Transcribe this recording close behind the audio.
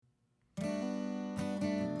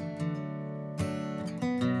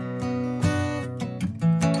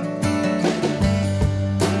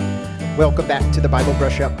Welcome back to the Bible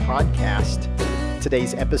Brush Up podcast.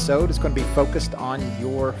 Today's episode is going to be focused on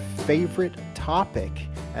your favorite topic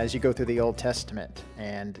as you go through the Old Testament.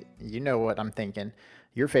 And you know what I'm thinking.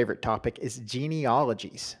 Your favorite topic is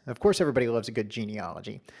genealogies. Of course, everybody loves a good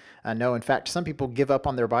genealogy. No, in fact, some people give up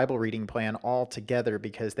on their Bible reading plan altogether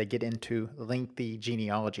because they get into lengthy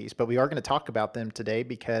genealogies. But we are going to talk about them today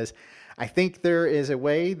because I think there is a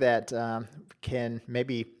way that can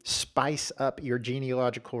maybe spice up your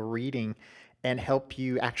genealogical reading and help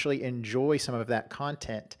you actually enjoy some of that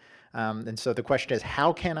content. And so the question is,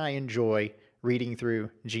 how can I enjoy reading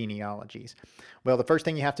through genealogies? Well, the first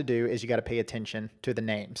thing you have to do is you got to pay attention to the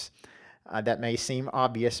names. That may seem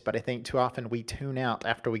obvious, but I think too often we tune out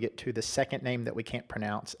after we get to the second name that we can't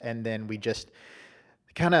pronounce, and then we just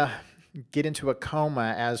kind of get into a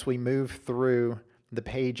coma as we move through the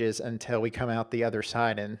pages until we come out the other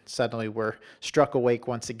side, and suddenly we're struck awake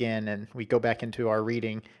once again, and we go back into our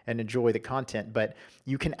reading and enjoy the content. But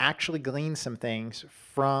you can actually glean some things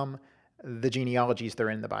from the genealogies that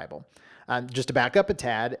are in the Bible. Just to back up a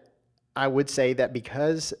tad, I would say that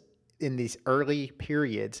because in these early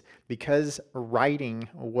periods, because writing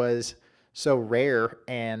was so rare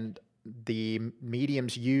and the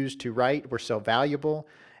mediums used to write were so valuable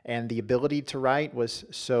and the ability to write was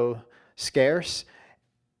so scarce,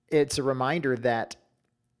 it's a reminder that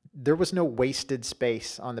there was no wasted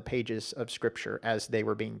space on the pages of Scripture as they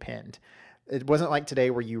were being penned. It wasn't like today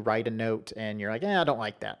where you write a note and you're like, I don't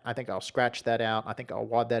like that. I think I'll scratch that out. I think I'll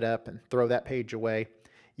wad that up and throw that page away.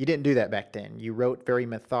 You didn't do that back then. You wrote very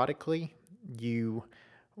methodically. You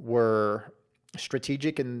were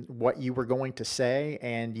strategic in what you were going to say,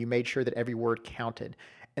 and you made sure that every word counted.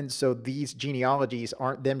 And so these genealogies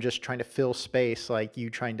aren't them just trying to fill space like you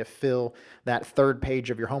trying to fill that third page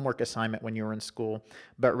of your homework assignment when you were in school,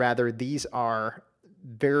 but rather these are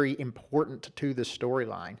very important to the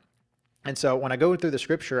storyline. And so when I go through the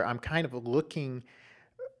Scripture, I'm kind of looking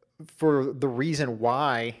for the reason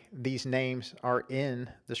why these names are in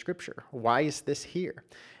the Scripture. Why is this here?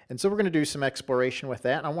 And so we're going to do some exploration with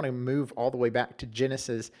that. And I want to move all the way back to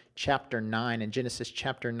Genesis chapter 9. In Genesis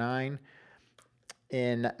chapter 9,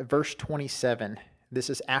 in verse 27,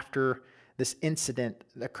 this is after this incident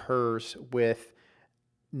occurs with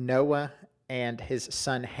Noah and his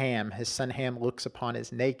son Ham. His son Ham looks upon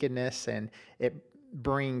his nakedness, and it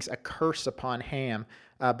brings a curse upon Ham.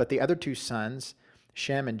 But the other two sons,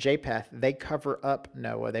 Shem and Japheth, they cover up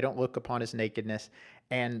Noah. They don't look upon his nakedness.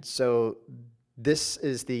 And so this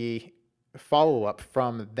is the follow-up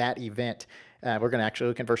from that event. We're going to actually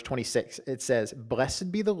look in verse 26. It says, "Blessed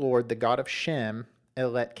be the Lord, the God of Shem,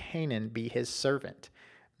 and let Canaan be his servant.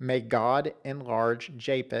 May God enlarge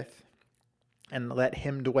Japheth, and let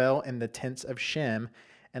him dwell in the tents of Shem,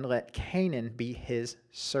 and let Canaan be his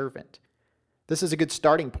servant." This is a good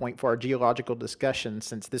starting point for our genealogical discussion,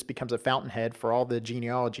 since this becomes a fountainhead for all the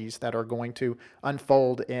genealogies that are going to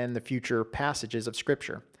unfold in the future passages of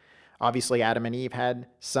Scripture. Obviously, Adam and Eve had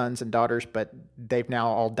sons and daughters, but they've now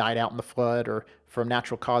all died out in the flood or from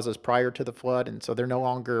natural causes prior to the flood, and so they're no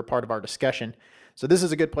longer a part of our discussion. So this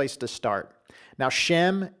is a good place to start. Now,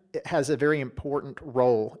 Shem has a very important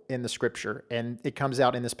role in the Scripture, and it comes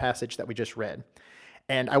out in this passage that we just read.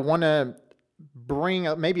 And I want to bring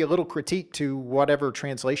up maybe a little critique to whatever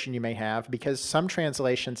translation you may have, because some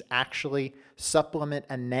translations actually supplement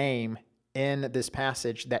a name in this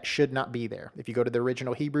passage that should not be there. If you go to the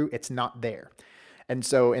original Hebrew, it's not there. And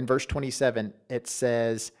so in verse 27, it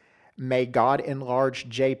says, "May God enlarge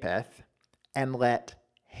Japheth and let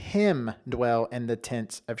him dwell in the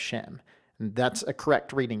tents of Shem." And that's a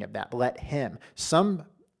correct reading of that. Let him. Some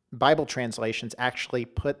Bible translations actually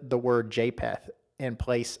put the word Japheth in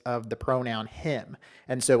place of the pronoun him.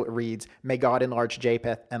 And so it reads, "May God enlarge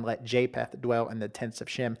Japheth and let Japheth dwell in the tents of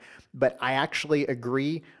Shem." But I actually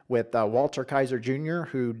agree with Walter Kaiser Jr.,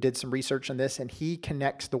 who did some research on this, and he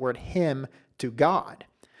connects the word him to God.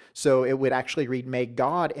 So it would actually read, "May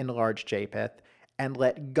God enlarge Japheth and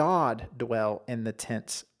let God dwell in the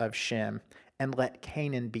tents of Shem, and let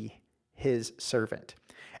Canaan be his servant."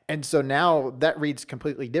 And so now that reads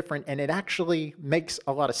completely different, and it actually makes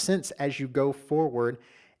a lot of sense as you go forward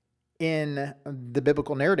in the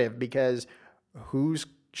biblical narrative, because who's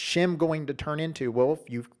Shem going to turn into? Well, if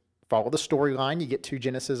you follow the storyline, you get to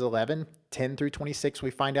Genesis 11, 10 through 26,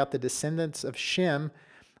 we find out the descendants of Shem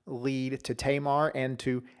lead to Tamar and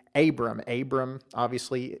to Abram. Abram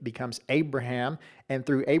obviously becomes Abraham, and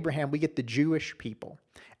through Abraham we get the Jewish people.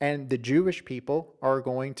 And the Jewish people are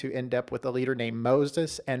going to end up with a leader named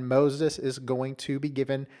Moses, and Moses is going to be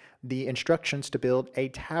given the instructions to build a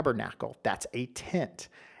tabernacle. That's a tent.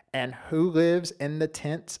 And who lives in the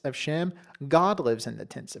tents of Shem? God lives in the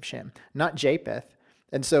tents of Shem, not Japheth.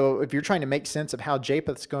 And so if you're trying to make sense of how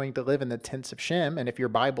Japheth's going to live in the tents of Shem, and if your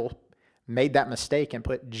Bible made that mistake and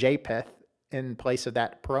put Japheth in place of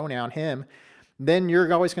that pronoun him, then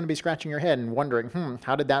you're always going to be scratching your head and wondering,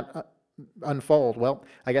 how did that unfold? Well,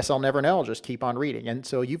 I guess I'll never know. I'll just keep on reading. And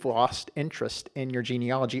so you've lost interest in your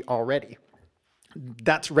genealogy already.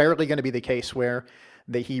 That's rarely going to be the case where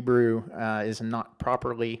the Hebrew is not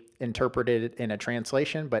properly interpreted in a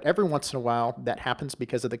translation, but every once in a while that happens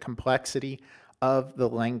because of the complexity of the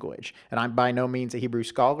language. And I'm by no means a Hebrew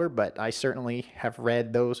scholar, but I certainly have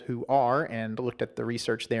read those who are and looked at the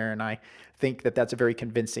research there, and I think that that's a very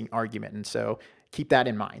convincing argument. And so keep that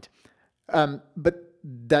in mind. But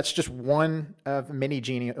that's just one of many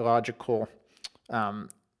genealogical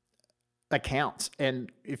accounts. And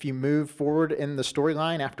if you move forward in the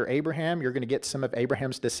storyline after Abraham, you're going to get some of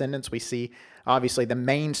Abraham's descendants. We see, obviously, the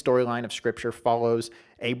main storyline of Scripture follows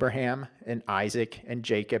Abraham and Isaac and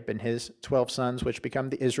Jacob and his 12 sons, which become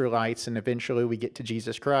the Israelites, and eventually we get to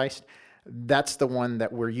Jesus Christ. That's the one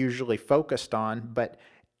that we're usually focused on, but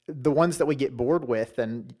the ones that we get bored with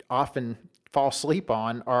and often fall asleep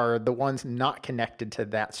on are the ones not connected to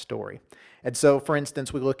that story. And so, for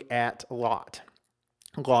instance, we look at Lot.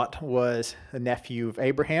 Lot was a nephew of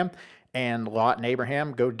Abraham, and Lot and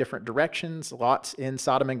Abraham go different directions. Lot's in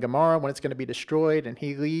Sodom and Gomorrah when it's going to be destroyed, and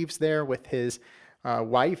he leaves there with his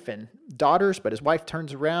wife and daughters, but his wife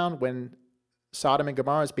turns around when Sodom and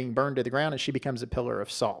Gomorrah is being burned to the ground, and she becomes a pillar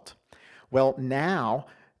of salt. Well, now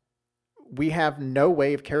we have no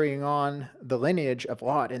way of carrying on the lineage of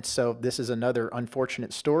Lot, and so this is another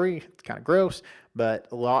unfortunate story. It's kind of gross,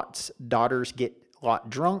 but Lot's daughters get Lot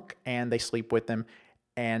drunk, and they sleep with him,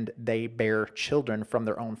 and they bear children from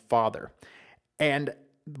their own father. And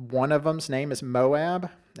one of them's name is Moab,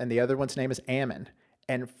 and the other one's name is Ammon.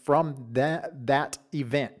 And from that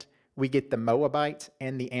event, we get the Moabites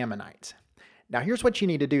and the Ammonites. Now, here's what you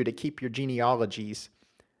need to do to keep your genealogies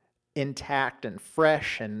intact and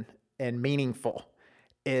fresh and meaningful,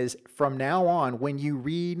 is from now on, when you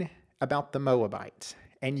read about the Moabites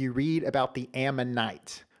and you read about the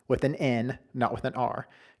Ammonites, with an N, not with an R,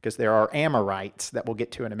 because there are Amorites that we'll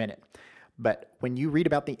get to in a minute. But when you read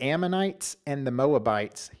about the Ammonites and the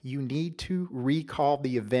Moabites, you need to recall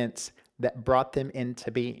the events that brought them into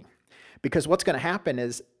being. Because what's going to happen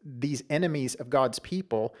is these enemies of God's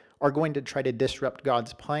people are going to try to disrupt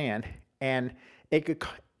God's plan, and it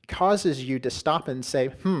causes you to stop and say,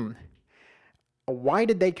 why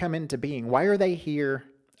did they come into being? Why are they here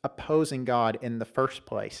opposing God in the first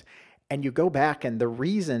place? And you go back, and the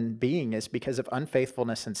reason being is because of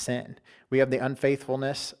unfaithfulness and sin. We have the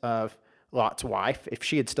unfaithfulness of Lot's wife. If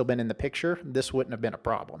she had still been in the picture, this wouldn't have been a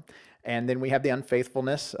problem. And then we have the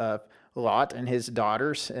unfaithfulness of Lot and his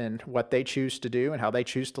daughters and what they choose to do and how they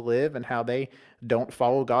choose to live and how they don't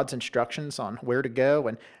follow God's instructions on where to go.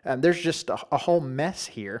 And there's just a whole mess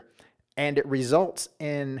here. And it results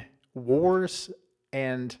in wars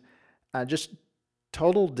and just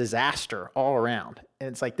total disaster all around. And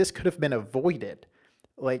it's like, this could have been avoided.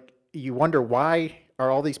 Like, you wonder, why are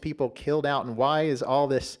all these people killed out, and why is all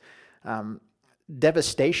this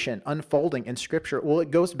devastation unfolding in Scripture? Well, it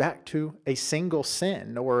goes back to a single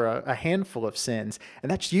sin or a handful of sins. And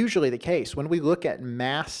that's usually the case. When we look at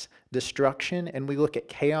mass destruction and we look at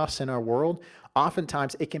chaos in our world,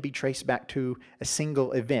 oftentimes it can be traced back to a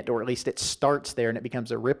single event, or at least it starts there and it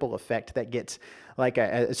becomes a ripple effect that gets like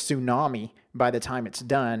a tsunami by the time it's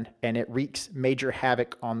done, and it wreaks major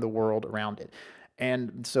havoc on the world around it.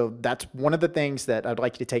 And so that's one of the things that I'd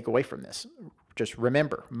like you to take away from this. Just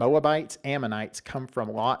remember, Moabites, Ammonites come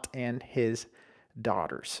from Lot and his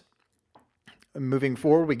daughters. Moving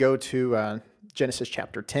forward, we go to Genesis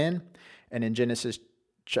chapter 10, and in Genesis,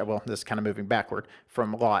 well, this is kind of moving backward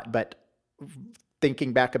from Lot, but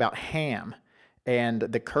thinking back about Ham and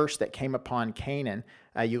the curse that came upon Canaan,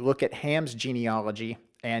 you look at Ham's genealogy,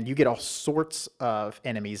 and you get all sorts of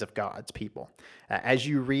enemies of God's people. As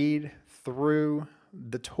you read through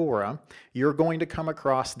the Torah, you're going to come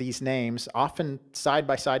across these names, often side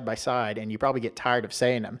by side, and you probably get tired of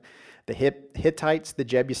saying them. The Hittites, the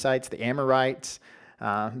Jebusites, the Amorites,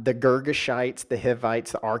 the Girgashites, the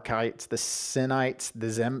Hivites, the Archites, the Sinites, the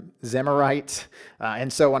Zemarites,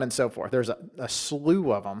 and so on and so forth. There's a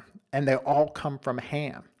slew of them, and they all come from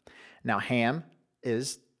Ham. Now, Ham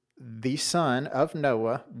is the son of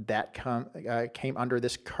Noah that came under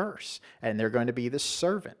this curse, and they're going to be the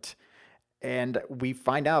servant. And we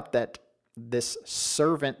find out that this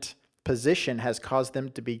servant position has caused them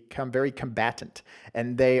to become very combatant,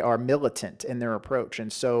 and they are militant in their approach.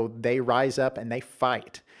 And so they rise up and they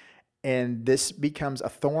fight. And this becomes a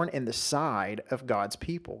thorn in the side of God's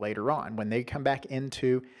people later on. When they come back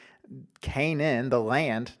into Canaan, the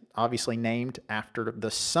land, obviously named after the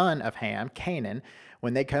son of Ham, Canaan,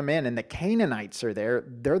 when they come in and the Canaanites are there,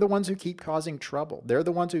 they're the ones who keep causing trouble. They're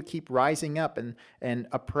the ones who keep rising up and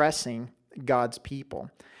oppressing God's people.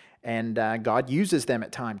 And God uses them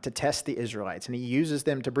at times to test the Israelites, and he uses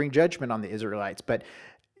them to bring judgment on the Israelites. But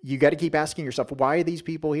you got to keep asking yourself, why are these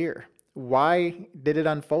people here? Why did it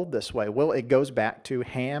unfold this way? Well, it goes back to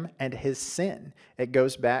Ham and his sin. It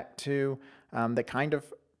goes back to the kind of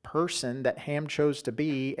person that Ham chose to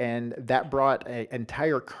be, and that brought an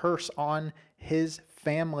entire curse on his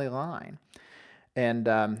family line. And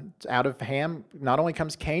out of Ham, not only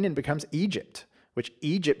comes Canaan, becomes Egypt, which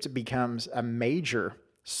Egypt becomes a major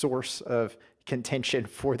source of contention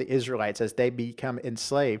for the Israelites as they become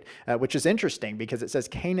enslaved, which is interesting because it says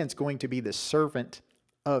Canaan's going to be the servant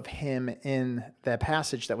of him in the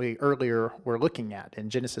passage that we earlier were looking at in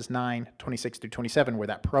Genesis 9, 26 through 27, where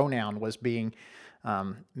that pronoun was being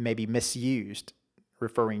maybe misused,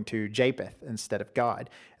 referring to Japheth instead of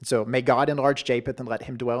God. And so may God enlarge Japheth and let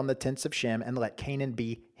him dwell in the tents of Shem and let Canaan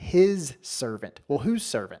be his servant. Well, whose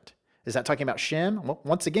servant? Is that talking about Shem? Well,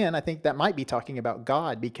 once again, I think that might be talking about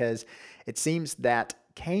God, because it seems that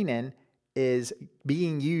Canaan is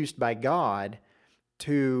being used by God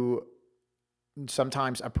to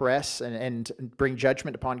sometimes oppress and bring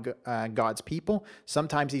judgment upon God's people.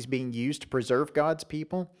 Sometimes he's being used to preserve God's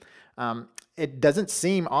people. It doesn't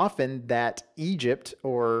seem often that Egypt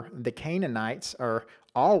or the Canaanites are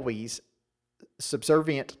always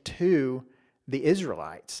subservient to the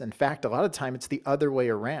Israelites. In fact, a lot of time it's the other way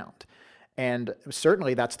around. And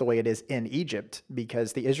certainly that's the way it is in Egypt,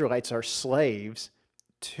 because the Israelites are slaves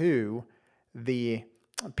to the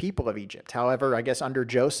people of Egypt. However, I guess under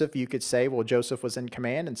Joseph, you could say, well, Joseph was in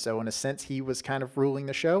command, and so in a sense, he was kind of ruling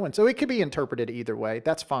the show. And so it could be interpreted either way.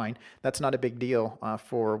 That's fine. That's not a big deal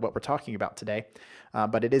for what we're talking about today.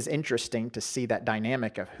 But it is interesting to see that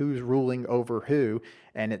dynamic of who's ruling over who,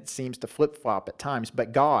 and it seems to flip-flop at times.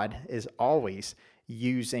 But God is always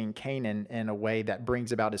using Canaan in a way that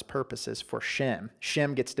brings about his purposes for Shem.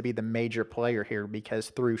 Shem gets to be the major player here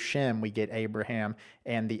because through Shem, we get Abraham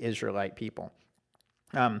and the Israelite people.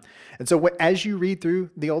 And so as you read through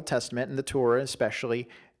the Old Testament and the Torah especially,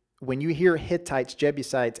 when you hear Hittites,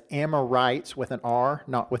 Jebusites, Amorites with an R,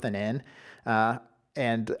 not with an N,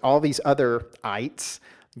 and all these other ites,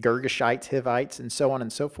 Girgashites, Hivites, and so on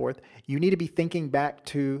and so forth, you need to be thinking back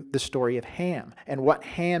to the story of Ham and what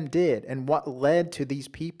Ham did and what led to these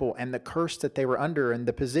people and the curse that they were under and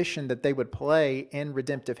the position that they would play in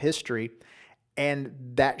redemptive history. And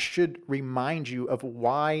that should remind you of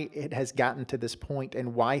why it has gotten to this point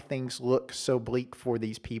and why things look so bleak for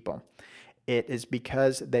these people. It is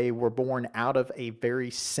because they were born out of a very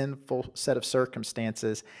sinful set of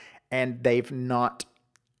circumstances, and they've not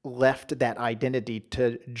left that identity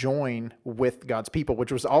to join with God's people,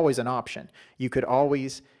 which was always an option. You could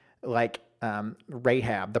always, like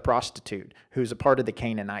Rahab, the prostitute, who's a part of the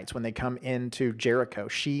Canaanites, when they come into Jericho,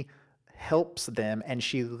 she helps them and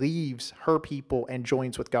she leaves her people and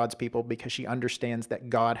joins with God's people because she understands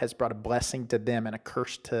that God has brought a blessing to them and a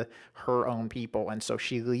curse to her own people. And so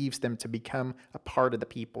she leaves them to become a part of the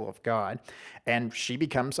people of God. And she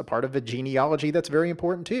becomes a part of a genealogy that's very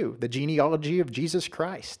important too, the genealogy of Jesus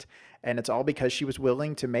Christ. And it's all because she was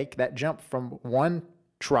willing to make that jump from one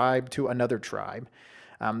tribe to another tribe.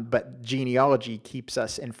 But genealogy keeps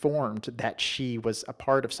us informed that she was a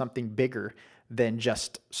part of something bigger than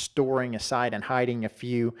just storing aside and hiding a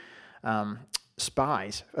few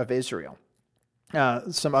spies of Israel.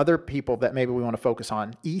 Some other people that maybe we want to focus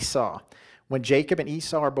on, Esau. When Jacob and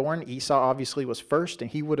Esau are born, Esau obviously was first, and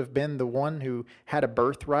he would have been the one who had a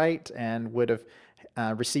birthright and would have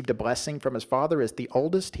received a blessing from his father as the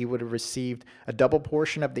oldest. He would have received a double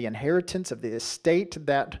portion of the inheritance of the estate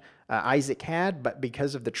that Isaac had, but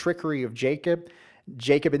because of the trickery of Jacob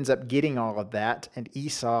ends up getting all of that, and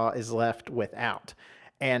Esau is left without.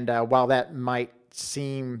 And while that might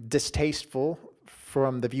seem distasteful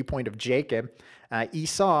from the viewpoint of Jacob,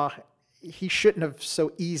 Esau, he shouldn't have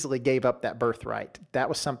so easily gave up that birthright. That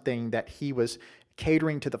was something that he was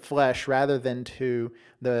catering to the flesh rather than to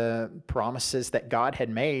the promises that God had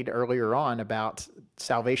made earlier on about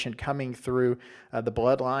salvation coming through the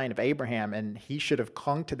bloodline of Abraham. And he should have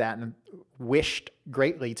clung to that and wished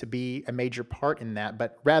greatly to be a major part in that,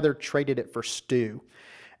 but rather traded it for stew.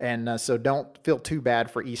 And so don't feel too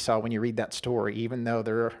bad for Esau when you read that story, even though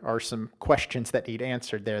there are some questions that need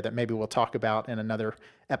answered there that maybe we'll talk about in another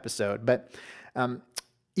episode. But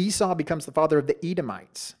Esau becomes the father of the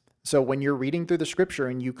Edomites. So when you're reading through the scripture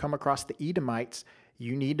and you come across the Edomites,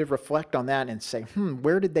 you need to reflect on that and say,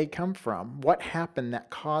 where did they come from? What happened that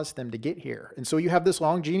caused them to get here? And so you have this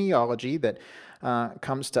long genealogy that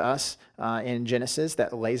comes to us in Genesis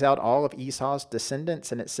that lays out all of Esau's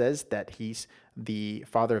descendants, and it says that he's the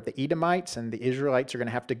father of the Edomites, and the Israelites are going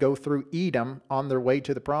to have to go through Edom on their way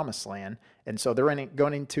to the promised land. And so they're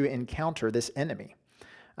going to encounter this enemy.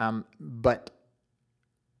 But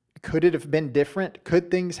could it have been different? Could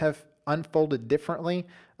things have unfolded differently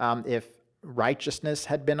if righteousness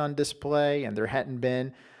had been on display and there hadn't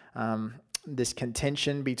been this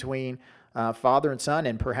contention between father and son,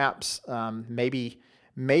 and perhaps maybe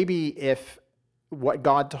if what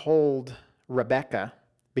God told Rebekah,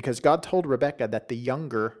 because God told Rebekah that the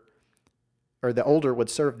younger or the older would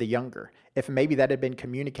serve the younger, if maybe that had been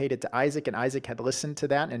communicated to Isaac and Isaac had listened to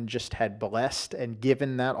that and just had blessed and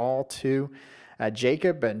given that all to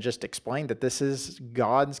Jacob and just explained that this is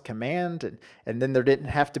God's command, and then there didn't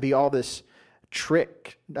have to be all this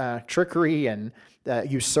trickery and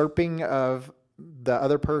usurping of the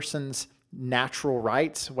other person's natural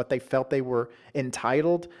rights, what they felt they were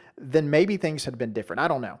entitled, then maybe things had been different. I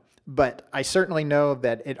don't know. But I certainly know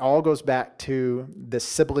that it all goes back to the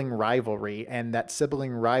sibling rivalry, and that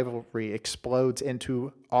sibling rivalry explodes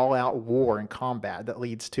into all-out war and combat that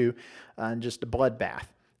leads to just a bloodbath.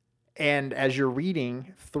 And as you're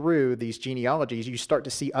reading through these genealogies, you start to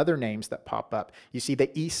see other names that pop up. You see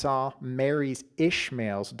that Esau marries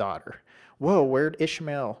Ishmael's daughter. Whoa, where'd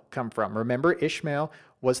Ishmael come from? Remember, Ishmael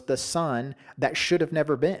was the son that should have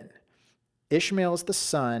never been. Ishmael is the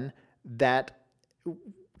son that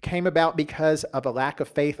came about because of a lack of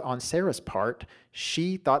faith on Sarah's part.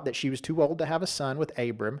 She thought that she was too old to have a son with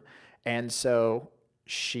Abram, and so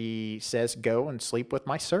she says, go and sleep with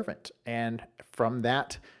my servant. And from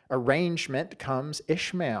that arrangement comes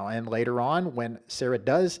Ishmael. And later on, when Sarah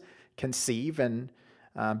does conceive and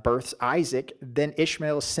births Isaac, then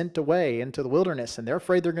Ishmael is sent away into the wilderness, and they're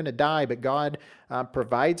afraid they're going to die, but God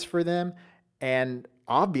provides for them. And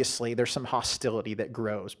obviously, there's some hostility that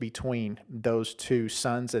grows between those two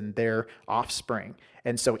sons and their offspring.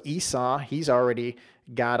 And so Esau, he's already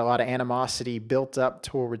got a lot of animosity built up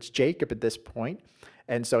towards Jacob at this point.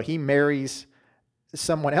 And so he marries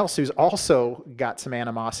someone else who's also got some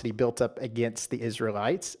animosity built up against the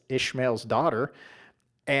Israelites, Ishmael's daughter.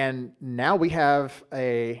 And now we have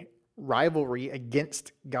a rivalry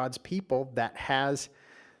against God's people that has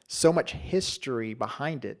so much history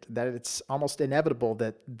behind it that it's almost inevitable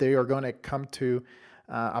that they are going to come to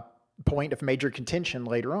a point of major contention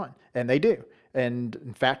later on. And they do. And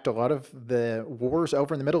in fact, a lot of the wars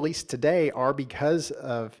over in the Middle East today are because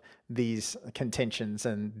of these contentions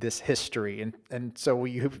and this history. And so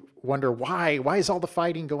you wonder, why is all the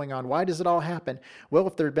fighting going on? Why does it all happen? Well,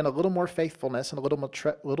 if there had been a little more faithfulness and a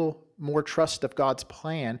little more trust of God's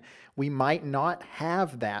plan, we might not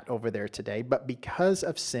have that over there today. But because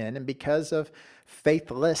of sin and because of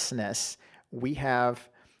faithlessness, we have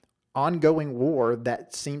ongoing war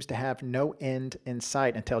that seems to have no end in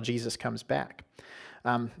sight until Jesus comes back.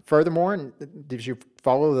 Furthermore, as you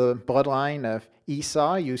follow the bloodline of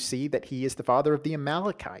Esau, you see that he is the father of the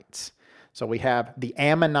Amalekites. So we have the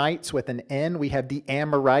Ammonites with an N, we have the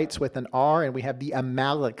Amorites with an R, and we have the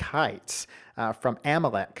Amalekites from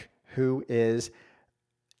Amalek, who is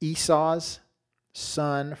Esau's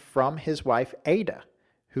son from his wife Ada,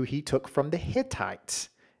 who he took from the Hittites.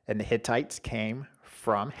 And the Hittites came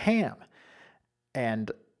from Ham.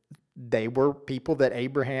 And they were people that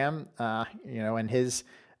Abraham, and his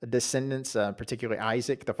descendants, particularly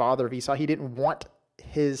Isaac, the father of Esau, he didn't want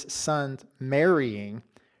his sons marrying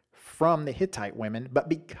from the Hittite women, but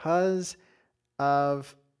because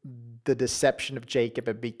of the deception of Jacob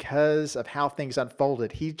and because of how things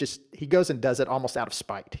unfolded, he goes and does it almost out of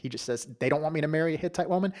spite. He just says, they don't want me to marry a Hittite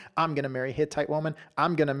woman. I'm going to marry a Hittite woman.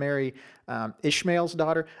 I'm going to marry Ishmael's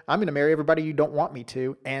daughter. I'm going to marry everybody you don't want me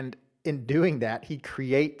to. And in doing that, he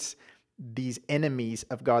creates these enemies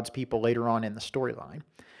of God's people later on in the storyline.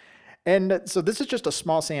 And so this is just a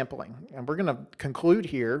small sampling. And we're going to conclude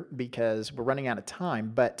here because we're running out of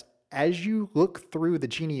time. But as you look through the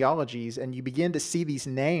genealogies and you begin to see these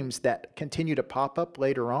names that continue to pop up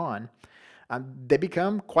later on, they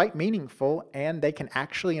become quite meaningful, and they can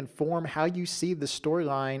actually inform how you see the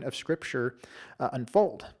storyline of Scripture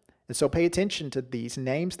unfold. And so pay attention to these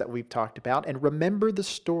names that we've talked about and remember the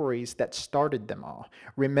stories that started them all.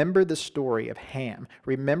 Remember the story of Ham.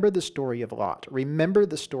 Remember the story of Lot. Remember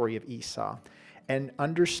the story of Esau. And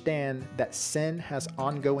understand that sin has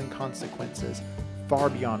ongoing consequences far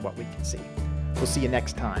beyond what we can see. We'll see you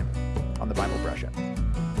next time on the Bible Brush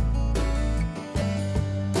Up.